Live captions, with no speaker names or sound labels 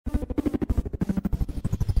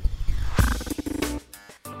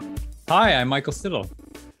Hi, I'm Michael Siddle.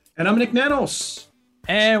 And I'm Nick Nanos.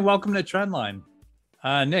 And welcome to Trendline.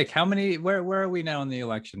 Nick, where are we now in the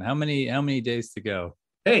election? How many days to go?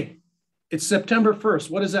 Hey, it's September 1st.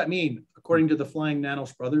 What does that mean? According to the Flying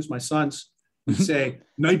Nanos brothers, my sons, we say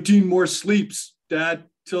 19 more sleeps, Dad,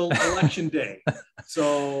 till election day.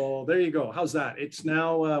 So there you go. How's that? It's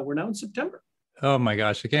now, we're now in September. Oh my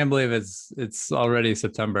gosh, I can't believe it's already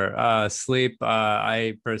September. Sleep,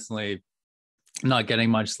 I personally not getting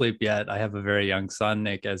much sleep yet. I have a very young son,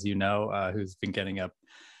 Nick, as you know, who's been getting up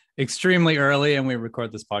extremely early, and we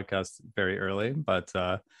record this podcast very early. But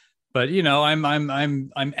you know,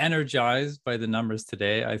 I'm energized by the numbers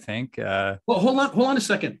today. I think. Well, hold on a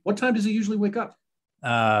second. What time does he usually wake up?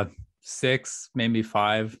 6, maybe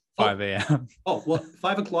 5 a.m. Oh well,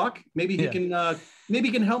 5 o'clock. Maybe he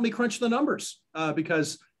can help me crunch the numbers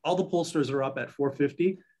because all the pollsters are up at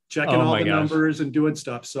 4:50, checking all the numbers and doing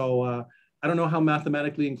stuff. So. I don't know how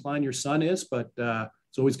mathematically inclined your son is, but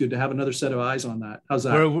it's always good to have another set of eyes on that. How's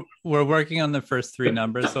that? We're working on the first 3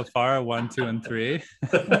 numbers so far, 1, 2, and 3.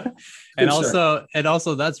 and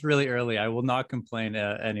also that's really early. I will not complain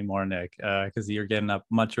anymore, Nick, because you're getting up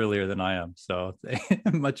much earlier than I am. So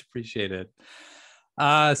much appreciated.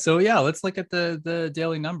 So yeah, let's look at the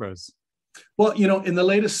daily numbers. Well, you know, in the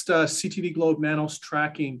latest CTV Globe Nanos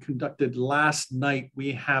tracking conducted last night,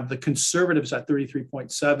 we have the Conservatives at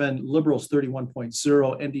 33.7, Liberals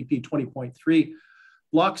 31.0, NDP 20.3,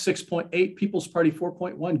 Bloc 6.8, People's Party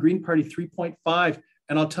 4.1, Green Party 3.5.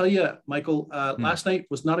 And I'll tell you, Michael, last night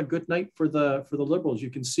was not a good night for the Liberals.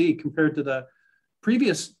 You can see compared to the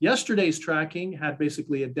yesterday's tracking had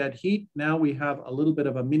basically a dead heat. Now we have a little bit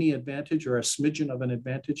of a mini advantage or a smidgen of an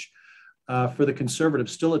advantage. For the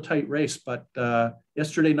Conservatives, still a tight race, but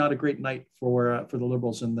yesterday not a great night for the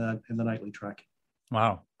Liberals in the nightly tracking.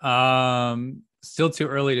 Wow, still too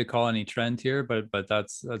early to call any trend here, but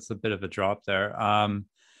that's a bit of a drop there.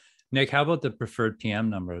 Nick, how about the preferred PM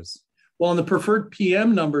numbers? Well, on the preferred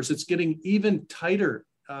PM numbers, it's getting even tighter.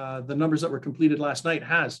 The numbers that were completed last night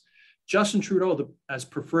has Justin Trudeau as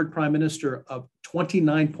preferred Prime Minister of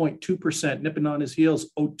 29.2%, nipping on his heels.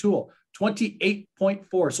 O'Toole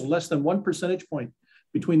 28.4, so less than 1 percentage point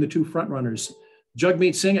between the two frontrunners.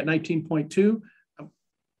 Jagmeet Singh at 19.2,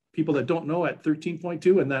 people that don't know at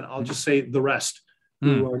 13.2, and then I'll just say the rest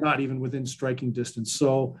who are not even within striking distance.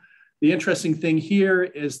 So the interesting thing here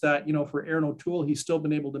is that, you know, for Erin O'Toole, he's still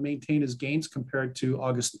been able to maintain his gains compared to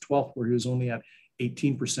August the 12th, where he was only at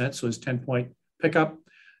 18%, so his 10-point pickup.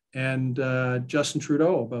 And Justin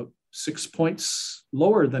Trudeau about 6 points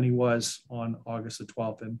lower than he was on August the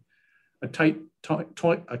 12th. And a tight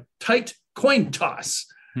coin toss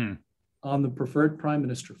on the preferred Prime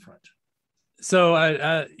Minister front.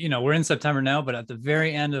 So, you know, we're in September now, but at the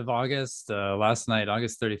very end of August, last night,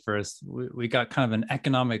 August 31st, we got kind of an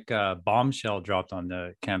economic bombshell dropped on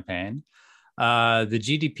the campaign. The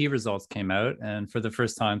GDP results came out, and for the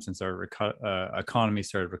first time since our economy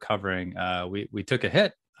started recovering, we took a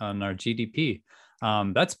hit on our GDP.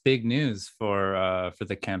 That's big news for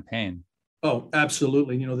the campaign. Oh,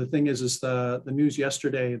 absolutely. You know, the thing is the news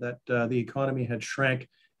yesterday that the economy had shrank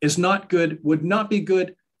is not good, would not be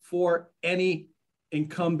good for any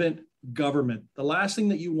incumbent government. The last thing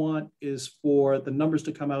that you want is for the numbers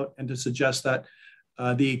to come out and to suggest that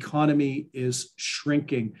the economy is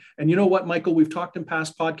shrinking. And you know what, Michael, we've talked in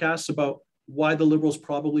past podcasts about why the Liberals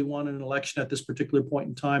probably wanted an election at this particular point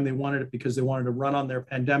in time. They wanted it because they wanted to run on their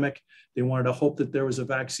pandemic. They wanted to hope that there was a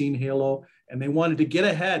vaccine halo, and they wanted to get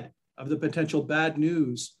ahead of the potential bad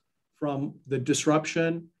news from the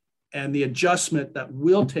disruption and the adjustment that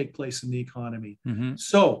will take place in the economy. Mm-hmm.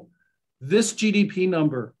 So this GDP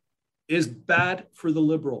number is bad for the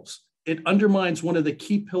Liberals. It undermines one of the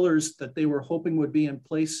key pillars that they were hoping would be in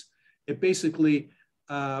place. It basically,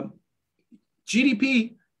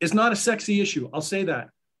 GDP is not a sexy issue, I'll say that,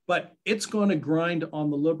 but it's going to grind on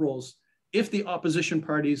the Liberals if the opposition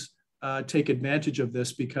parties take advantage of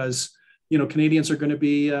this, because you know, Canadians are going to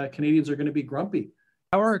be grumpy.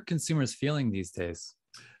 How are consumers feeling these days?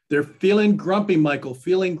 They're feeling grumpy, Michael,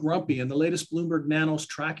 feeling grumpy. And the latest Bloomberg Nanos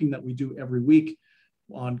tracking that we do every week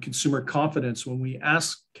on consumer confidence, when we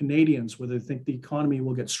ask Canadians whether they think the economy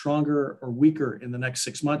will get stronger or weaker in the next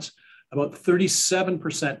 6 months, about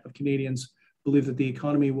 37% of Canadians believe that the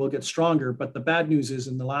economy will get stronger. But the bad news is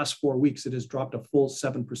in the last 4 weeks, it has dropped a full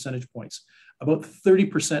 7 percentage points. About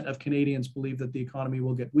 30% of Canadians believe that the economy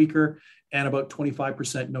will get weaker, and about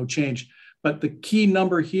 25% no change. But the key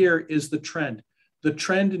number here is the trend. The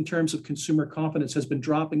trend in terms of consumer confidence has been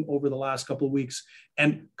dropping over the last couple of weeks.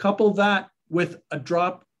 And couple that with a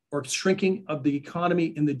drop or shrinking of the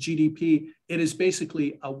economy in the GDP, it is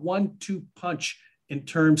basically a 1-2 punch in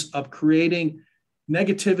terms of creating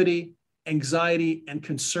negativity, anxiety, and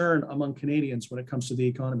concern among Canadians when it comes to the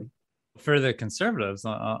economy. For the Conservatives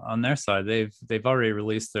on their side, they've already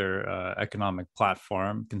released their economic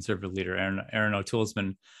platform. Conservative leader Aaron O'Toole has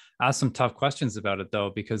been asked some tough questions about it, though,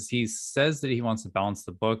 because he says that he wants to balance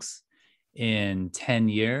the books in 10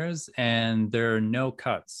 years and there are no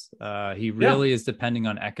cuts. He really is depending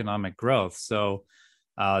on economic growth. So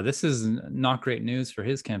this is not great news for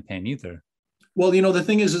his campaign either. Well, the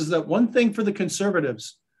thing is that one thing for the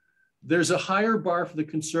Conservatives, there's a higher bar for the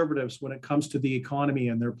Conservatives when it comes to the economy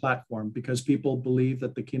and their platform, because people believe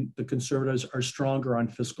that the Conservatives are stronger on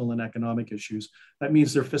fiscal and economic issues. That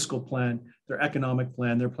means their fiscal plan, their economic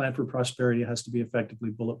plan, their plan for prosperity has to be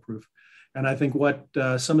effectively bulletproof. And I think what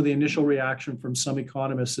some of the initial reaction from some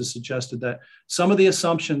economists has suggested that some of the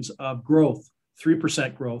assumptions of growth,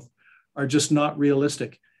 3% growth, are just not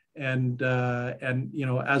realistic. And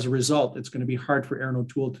as a result, it's going to be hard for Aaron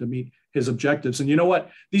O'Toole to meet his objectives. And you know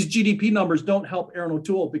what? These GDP numbers don't help Aaron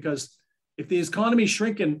O'Toole, because if the economy is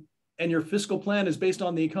shrinking and your fiscal plan is based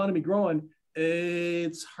on the economy growing,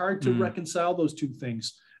 it's hard to reconcile those two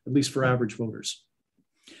things, at least for average voters.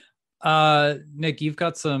 Nick, you've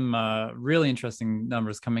got some really interesting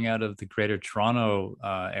numbers coming out of the Greater Toronto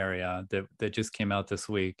area that just came out this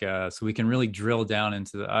week. So we can really drill down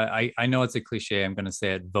into the, I know it's a cliche, I'm going to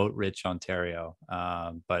say it, vote-rich Ontario.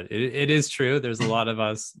 But it is true. There's a lot of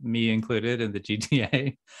us, me included, in the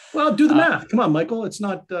GTA. Well, do the math. Come on, Michael. It's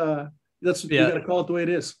not, you got to call it the way it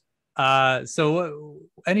is. So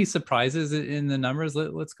any surprises in the numbers?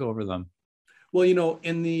 Let's go over them. Well,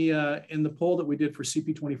 in the poll that we did for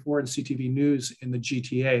CP24 and CTV News in the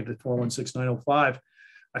GTA, the 416-905,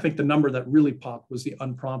 I think the number that really popped was the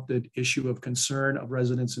unprompted issue of concern of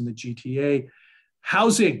residents in the GTA.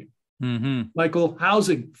 Housing, Michael,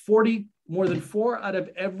 housing. More than 4 out of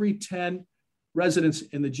every 10 residents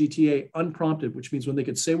in the GTA unprompted, which means when they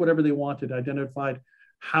could say whatever they wanted, identified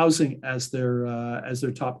housing as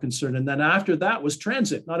their top concern. And then after that was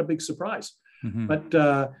transit, not a big surprise. But,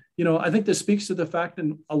 I think this speaks to the fact,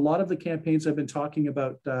 and a lot of the campaigns have been talking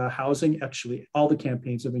about housing. Actually, all the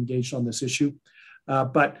campaigns have engaged on this issue.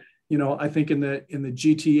 But, I think in the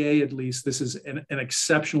GTA, at least, this is an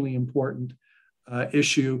exceptionally important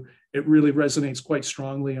issue. It really resonates quite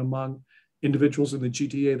strongly among individuals in the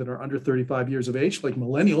GTA that are under 35 years of age, like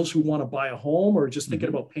millennials who want to buy a home or just thinking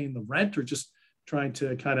about paying the rent or just trying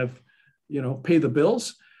to kind of, pay the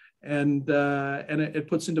bills. And it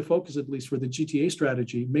puts into focus, at least for the GTA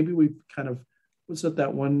strategy. Maybe we kind of, what's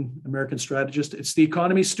that one American strategist? It's the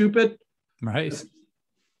economy, stupid. Right.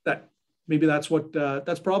 That's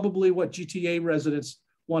probably what GTA residents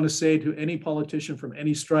want to say to any politician from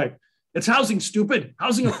any stripe. It's housing, stupid.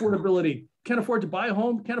 Housing affordability. Can't afford to buy a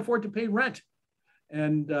home. Can't afford to pay rent.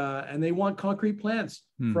 And they want concrete plans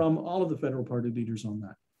from all of the federal party leaders on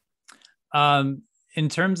that. In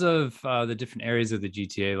terms of the different areas of the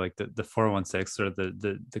GTA, like the 416 or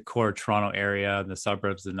the core Toronto area, the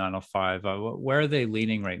suburbs, the 905, where are they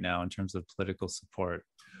leaning right now in terms of political support?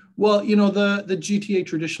 Well, the GTA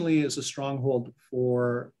traditionally is a stronghold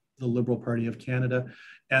for the Liberal Party of Canada,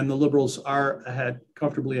 and the Liberals are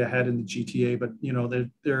comfortably ahead in the GTA, but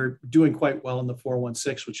they're doing quite well in the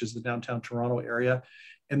 416, which is the downtown Toronto area.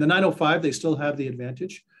 In the 905, they still have the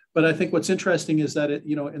advantage. But I think what's interesting is that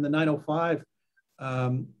in the 905,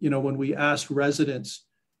 when we asked residents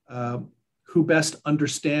who best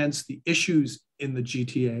understands the issues in the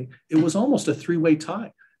GTA, it was almost a 3-way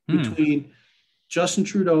tie between Justin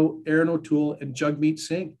Trudeau, Aaron O'Toole, and Jagmeet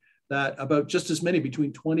Singh, that about just as many,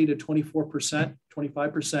 between 20 to 24%,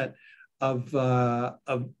 25% of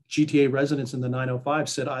GTA residents in the 905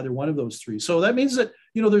 said either one of those three. So that means that,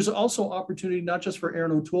 there's also opportunity not just for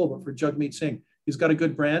Aaron O'Toole, but for Jagmeet Singh. He's got a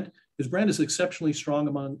good brand. His brand is exceptionally strong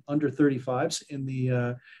among under 35s in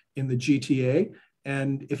the GTA.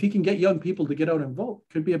 And if he can get young people to get out and vote,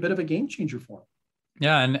 could be a bit of a game changer for him.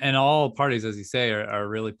 Yeah, and all parties, as you say, are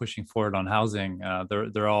really pushing forward on housing.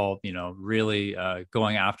 They're all really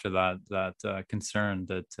going after that concern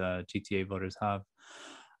that GTA voters have.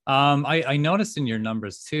 I noticed in your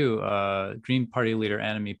numbers too, Green Party leader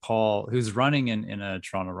Annamie Paul, who's running in a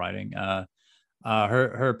Toronto riding.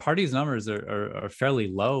 Her party's numbers are fairly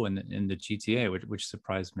low in the GTA, which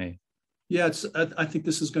surprised me. Yeah, I think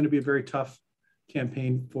this is going to be a very tough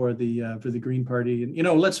campaign for the Green Party.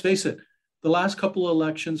 And let's face it, the last couple of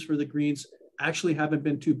elections for the Greens actually haven't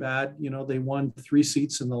been too bad. They won 3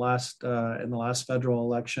 seats in the last federal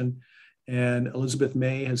election, and Elizabeth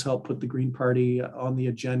May has helped put the Green Party on the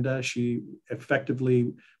agenda. She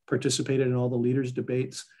effectively participated in all the leaders'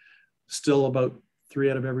 debates. Still about 3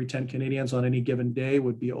 out of every 10 Canadians on any given day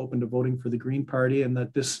would be open to voting for the Green Party, and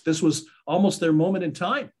that this was almost their moment in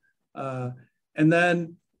time. And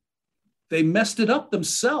then they messed it up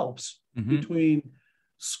themselves between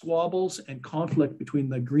squabbles and conflict between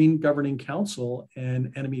the Green Governing Council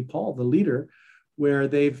and Annamie Paul, the leader, where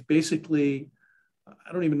they've basically,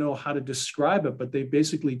 I don't even know how to describe it, but they've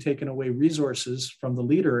basically taken away resources from the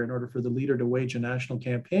leader in order for the leader to wage a national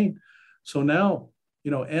campaign. So now,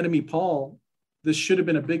 Annamie Paul, this should have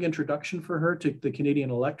been a big introduction for her to the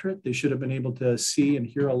Canadian electorate. They should have been able to see and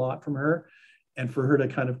hear a lot from her, and for her to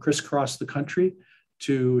kind of crisscross the country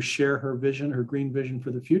to share her vision, her green vision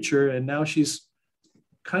for the future. And now she's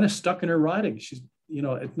kind of stuck in her riding. She's,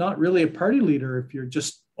 it's not really a party leader if you're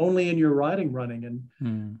just only in your riding running,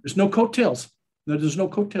 and there's no coattails. There's no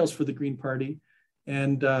coattails for the Green Party.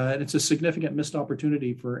 And it's a significant missed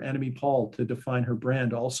opportunity for Annamie Paul to define her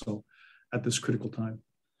brand also at this critical time.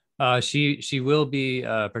 She will be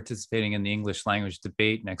participating in the English language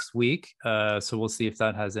debate next week. So we'll see if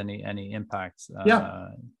that has any impact.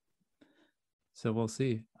 So we'll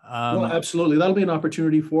see. Well, absolutely. That'll be an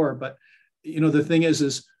opportunity for her. But, the thing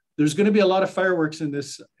is there's going to be a lot of fireworks in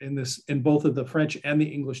both of the French and the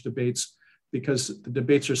English debates, because the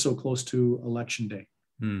debates are so close to Election Day.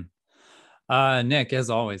 Nick, as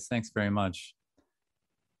always, thanks very much.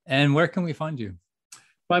 And where can we find you?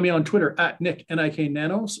 Find me on Twitter at Nick, N-I-K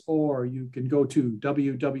Nanos, or you can go to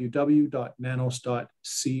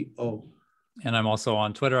www.nanos.co. And I'm also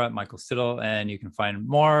on Twitter at Michael Siddle, and you can find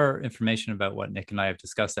more information about what Nick and I have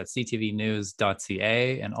discussed at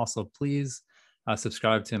ctvnews.ca. And also, please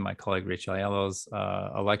subscribe to my colleague Rachel Aiello's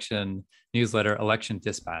election newsletter, Election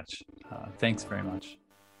Dispatch. Thanks very much.